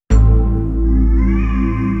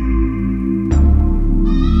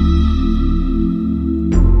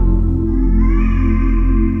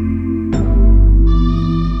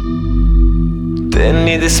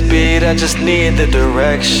need the speed, I just need the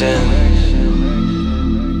direction.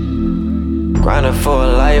 Grinding for a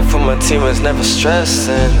life where my team is never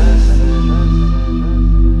stressing.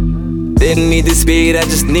 Didn't need the speed, I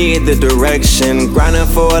just need the direction. Grinding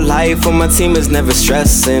for a life where my team is never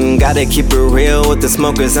stressing. Gotta keep it real with the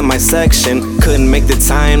smokers in my section. Couldn't make the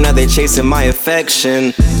time, now they chasing my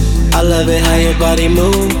affection. I love it how your body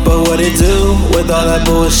move, but what it do with all that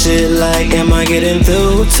bullshit? Like, am I getting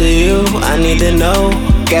through to you? I need to know.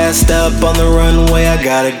 Gassed up on the runway, I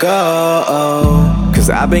gotta go. Cause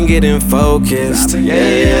I've been getting focused.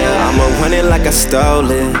 Yeah, I'ma run it like I stole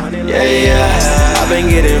it. Yeah, I've been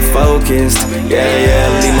getting focused. Yeah,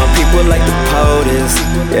 leave my people like the POTUS.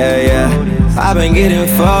 Yeah, I've been getting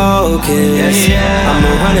focused. I'ma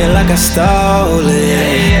run it like I stole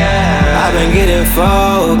it. I've been getting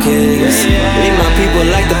focused. Leave my people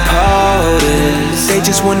like the POTUS. They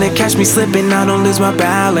just wanna catch me slipping, I don't lose my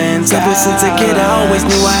balance. Ever since a kid, I always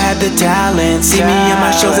knew I had the talent. See me at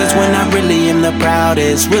my shows, that's when I really am the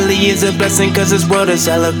proudest. Really is a blessing, cause this world is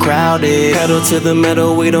hella crowded. Pedal to the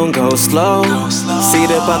metal, we don't go slow.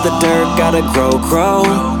 Seed up out the dirt, gotta grow.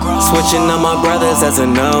 Switching on my brothers, that's a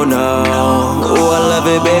no-no. Ooh, I love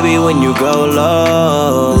it, baby, when you go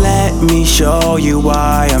low. Let me show you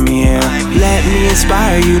why I'm here. Let me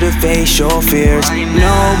inspire you to face your fears.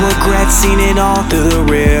 No regrets, seen it all through the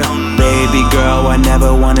rear. Baby girl, I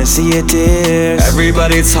never wanna see your tears.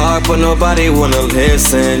 Everybody talk, but nobody wanna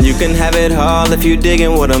listen. You can have it all if you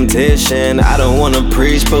digging what I'm dishing. I don't wanna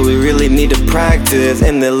preach, but we really need to practice.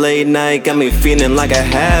 In the late night, got me feeling like a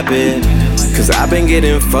habit. Cause I've been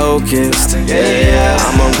getting focused. Yeah,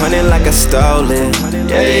 I'ma run it like I stole it.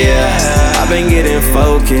 Yeah, I've been getting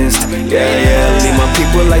focused. Yeah, leave my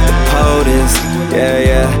people like the POTUS.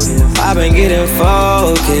 Yeah, I've been getting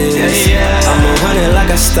focused. I'ma run it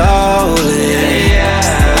like I stole it.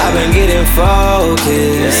 I've been getting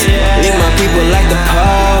focused.